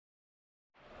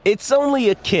It's only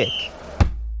a kick,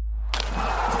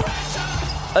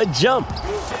 a jump,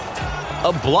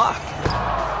 a block.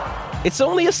 It's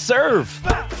only a serve.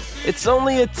 It's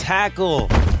only a tackle,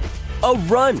 a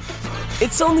run.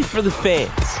 It's only for the fans.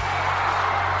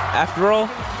 After all,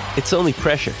 it's only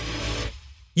pressure.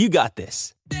 You got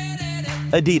this.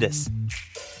 Adidas.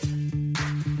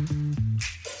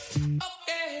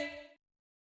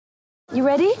 You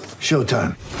ready?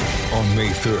 Showtime. On May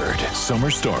 3rd, summer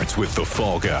starts with The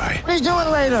Fall Guy. Let's do it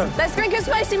later. Let's drink a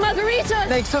spicy margarita.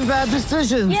 Make some bad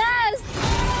decisions.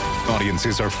 Yes!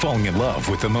 Audiences are falling in love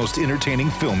with the most entertaining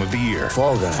film of the year.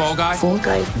 Fall Guy. Fall Guy? Fall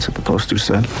Guy. That's what the poster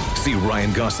said. See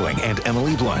Ryan Gosling and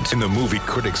Emily Blunt in the movie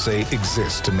critics say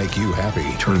exists to make you happy.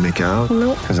 Trying to make it out?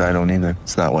 Nope. Because I don't either.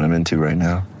 It's not what I'm into right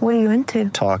now. What are you into?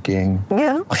 Talking.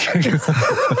 Yeah.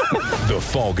 The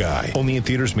Fall Guy. Only in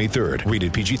theaters May 3rd.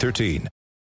 Rated PG-13.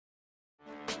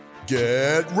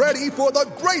 Get ready for the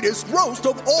greatest roast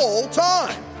of all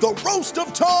time. The Roast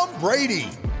of Tom Brady.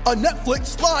 A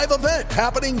Netflix live event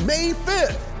happening May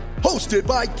 5th. Hosted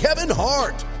by Kevin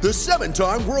Hart. The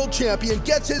 7-time world champion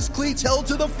gets his cleats held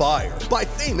to the fire by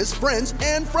famous friends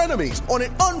and frenemies on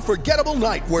an unforgettable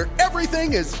night where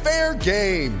everything is fair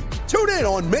game. Tune in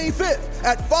on May 5th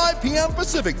at 5 p.m.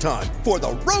 Pacific time for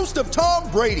the Roast of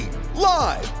Tom Brady.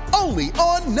 Live only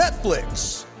on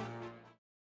Netflix.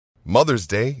 Mother's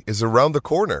Day is around the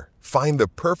corner. Find the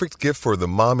perfect gift for the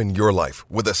mom in your life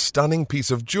with a stunning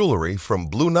piece of jewelry from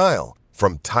Blue Nile.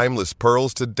 From timeless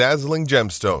pearls to dazzling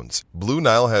gemstones, Blue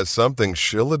Nile has something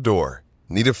she'll adore.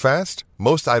 Need it fast?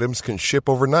 Most items can ship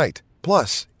overnight.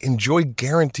 Plus, enjoy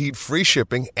guaranteed free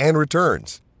shipping and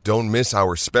returns. Don't miss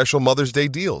our special Mother's Day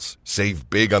deals. Save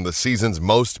big on the season's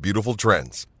most beautiful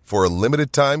trends. For a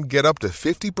limited time, get up to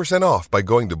 50% off by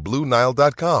going to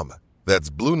BlueNile.com. That's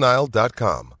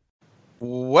BlueNile.com.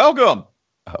 Welcome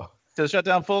to the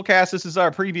Shutdown Fullcast. This is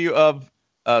our preview of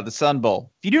the Sun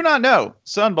Bowl. If you do not know,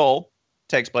 Sun Bowl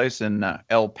takes place in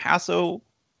El Paso,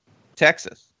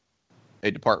 Texas,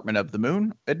 a Department of the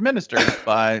Moon administered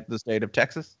by the state of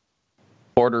Texas,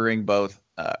 bordering both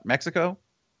Mexico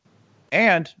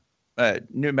and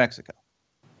New Mexico.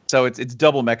 So it's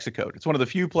double Mexicoed. It's one of the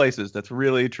few places that's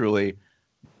really, truly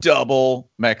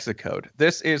double Mexicoed.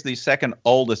 This is the second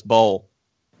oldest bowl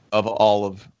of all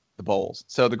of the bowls.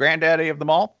 So the granddaddy of them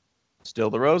all, still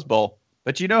the Rose Bowl.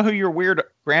 But you know who your weird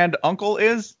grand uncle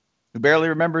is? Who barely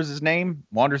remembers his name,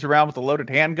 wanders around with a loaded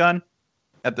handgun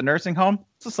at the nursing home?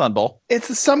 It's the Sun Bowl. It's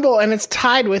the Sun Bowl, and it's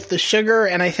tied with the sugar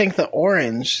and I think the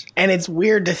orange. And it's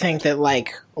weird to think that,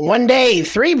 like, one day,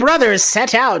 3 brothers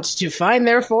set out to find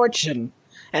their fortune.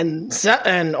 And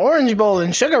Orange Bowl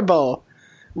and Sugar Bowl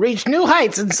reached new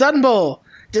heights, and Sun Bowl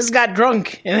just got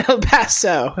drunk in El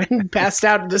Paso and passed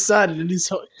out in the sun. And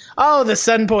the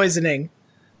sun poisoning.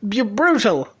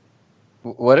 Brutal.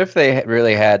 What if they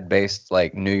really had based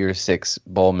like New Year's Six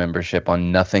bowl membership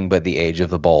on nothing but the age of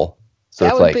the bowl? So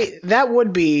that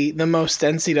would be the most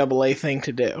NCAA thing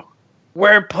to do.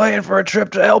 We're playing for a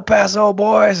trip to El Paso,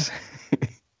 boys.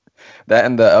 That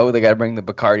and they got to bring the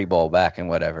Bacardi Bowl back and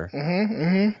whatever.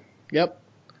 Yep.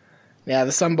 Yeah,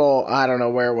 the Sun Bowl. I don't know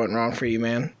where it went wrong for you,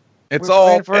 man. It's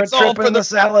all for the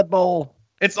salad bowl.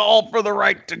 It's all for the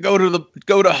right to go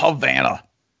to Havana.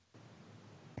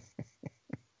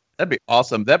 That'd be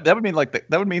awesome. That would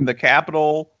mean the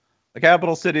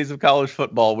capital cities of college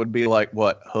football would be like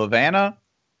what? Havana,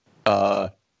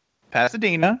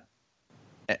 Pasadena,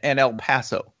 and El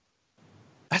Paso.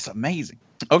 That's amazing.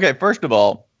 Okay, first of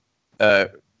all,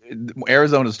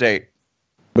 Arizona State,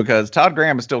 because Todd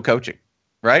Graham is still coaching,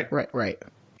 right? Right.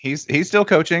 He's still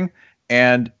coaching,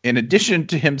 and in addition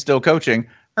to him still coaching,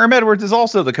 Herm Edwards is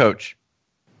also the coach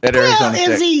at Arizona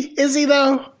State. Is he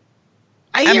though?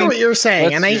 I hear what you're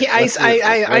saying, and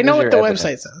I know what the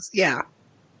website says. Yeah.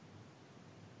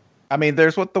 I mean,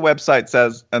 there's what the website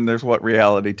says, and there's what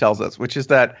reality tells us, which is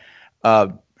that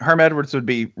Herm Edwards would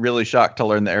be really shocked to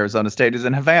learn that Arizona State is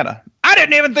in Havana. I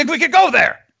didn't even think we could go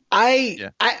there.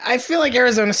 I feel like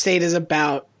Arizona State is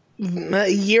about a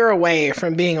year away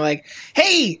from being like,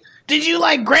 hey, did you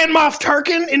like Grand Moff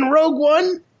Tarkin in Rogue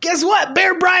One? Guess what?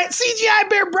 CGI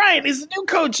Bear Bryant is the new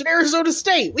coach at Arizona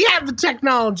State. We have the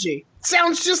technology.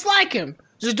 Sounds just like him.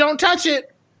 Just don't touch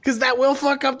it, because that will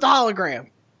fuck up the hologram.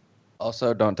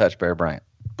 Also, don't touch Bear Bryant.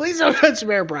 Please don't touch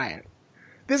Bear Bryant.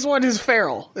 This one is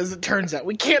feral, as it turns out.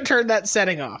 We can't turn that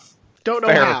setting off. Don't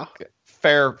know how.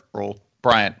 Feral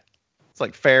Bryant. It's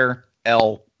like Fair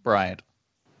L Bryant.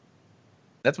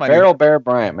 That's my Feral Bear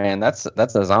Bryant, man. That's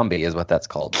a zombie, is what that's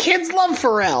called. Kids love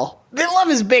Pharrell. They love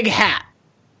his big hat.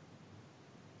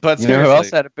 But you know who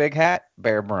else had a big hat?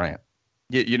 Bear Bryant.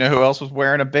 You know who else was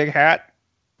wearing a big hat?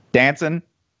 Dancing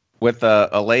with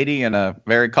a lady in a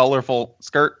very colorful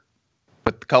skirt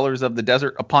with the colors of the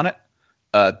desert upon it,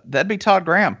 that'd be Todd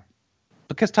Graham,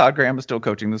 because Todd Graham is still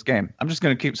coaching this game. I'm just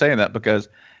going to keep saying that because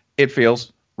it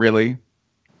feels really,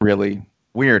 really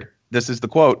weird. This is the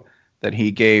quote that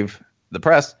he gave the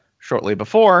press shortly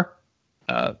before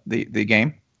the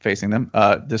game facing them.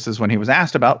 This is when he was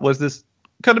asked about, was this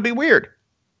going to be weird?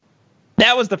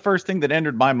 That was the first thing that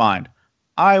entered my mind.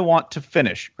 I want to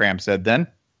finish, Graham said then.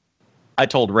 I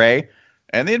told Ray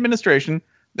and the administration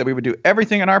that we would do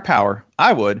everything in our power,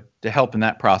 I would, to help in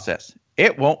that process.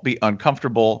 It won't be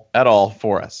uncomfortable at all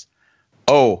for us.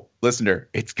 Oh, listener,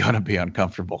 it's going to be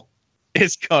uncomfortable.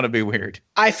 It's going to be weird.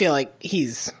 I feel like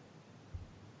he's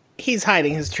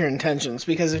hiding his true intentions,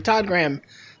 because if Todd Graham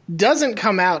doesn't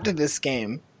come out to this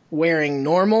game wearing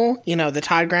normal, the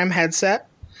Todd Graham headset,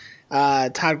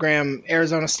 Todd Graham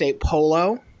Arizona State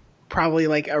polo, probably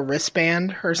like a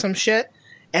wristband or some shit,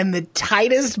 and the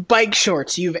tightest bike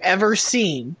shorts you've ever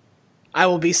seen, I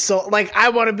will be I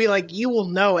want to be like, you will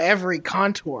know every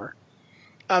contour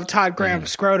of Todd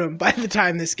Graham's scrotum by the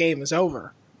time this game is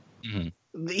over.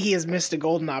 Mm-hmm. He has missed a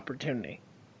golden opportunity.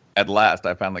 At last,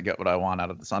 I finally get what I want out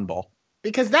of the Sun Bowl.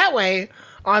 Because that way,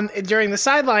 during the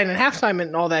sideline and halftime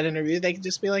and all that interview, they could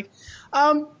just be like,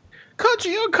 Coach, are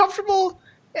you uncomfortable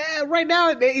right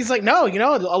now? He's like, no,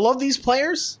 I love these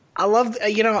players. I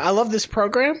love this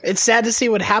program. It's sad to see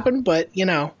what happened, but,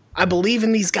 I believe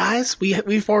in these guys.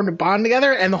 We formed a bond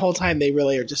together, and the whole time they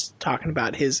really are just talking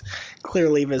about his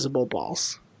clearly visible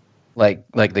balls. Like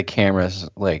the cameras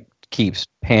keeps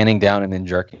panning down and then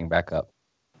jerking back up.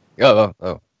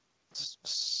 Oh.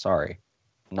 Sorry.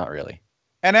 Not really.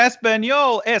 En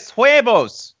español es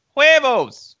huevos.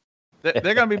 Huevos.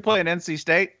 They're going to be playing NC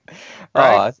State.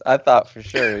 Right? Oh, I thought for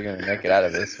sure you were going to make it out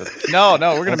of this. No,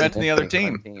 we're going to mention the other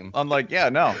team. I'm like, I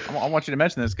want you to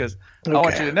mention this because I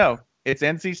want you to know it's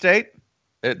NC State.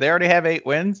 They already have 8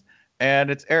 wins, and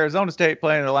it's Arizona State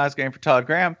playing their last game for Todd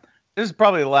Graham. This is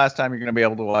probably the last time you're going to be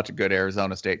able to watch a good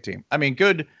Arizona State team. I mean,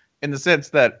 good in the sense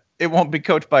that it won't be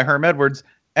coached by Herm Edwards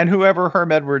and whoever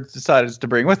Herm Edwards decides to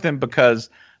bring with him, because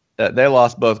they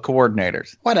lost both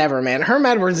coordinators. Whatever, man. Herm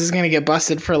Edwards is going to get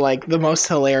busted for the most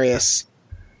hilarious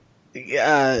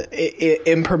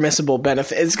impermissible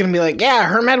benefit. It's going to be like, yeah,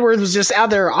 Herm Edwards was just out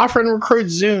there offering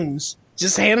recruits Zunes,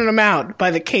 just handing them out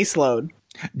by the caseload.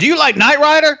 Do you like Knight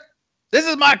Rider? This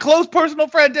is my close personal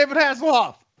friend, David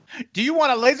Hasselhoff. Do you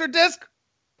want a laser disc?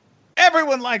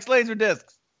 Everyone likes laser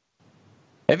discs.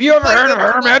 Have you ever heard of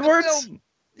Herm Edwards?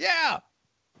 Yeah.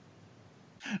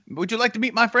 Would you like to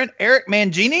meet my friend Eric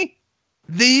Mangini?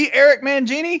 The Eric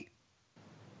Mangini?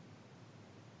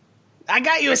 I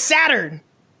got you a Saturn.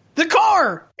 The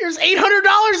car. Here's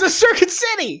 $800 to Circuit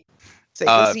City.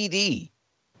 Sega CD.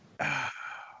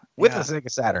 With a Sega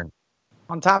Saturn.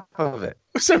 On top of it.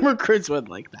 Some recruits would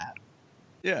like that.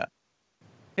 Yeah.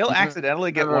 He'll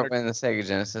accidentally get one in the Sega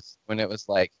Genesis when it was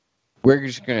like, we're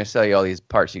just going to sell you all these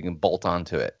parts you can bolt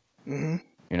onto it.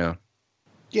 Mm-hmm.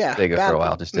 Yeah. Sega for a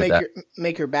while just did that.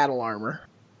 Make your battle armor.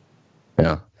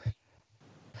 Yeah.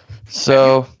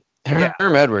 So,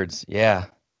 Herm Edwards, yeah.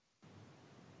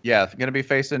 Yeah, going to be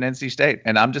facing NC State.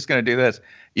 And I'm just going to do this.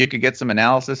 You could get some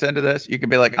analysis into this. You could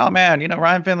be like, oh, man,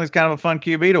 Ryan Finley's kind of a fun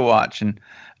QB to watch. And,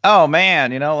 oh,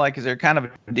 man, is there kind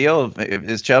of a deal of,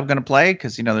 is Chubb going to play?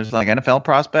 Because, there's NFL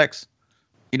prospects,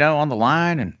 on the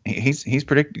line. And he's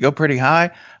predicted to go pretty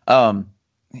high.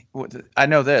 I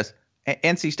know this.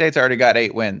 NC State's already got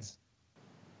 8 wins.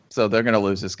 So they're going to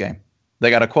lose this game.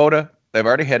 They got a quota. They've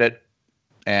already hit it.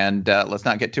 And let's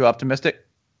not get too optimistic.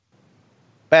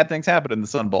 Bad things happen in the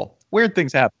Sun Bowl. Weird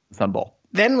things happen in the Sun Bowl.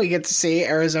 Then we get to see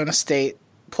Arizona State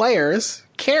players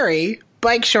carry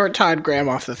bike short Todd Graham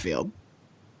off the field.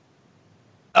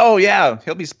 Oh, yeah.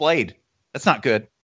 He'll be splayed. That's not good.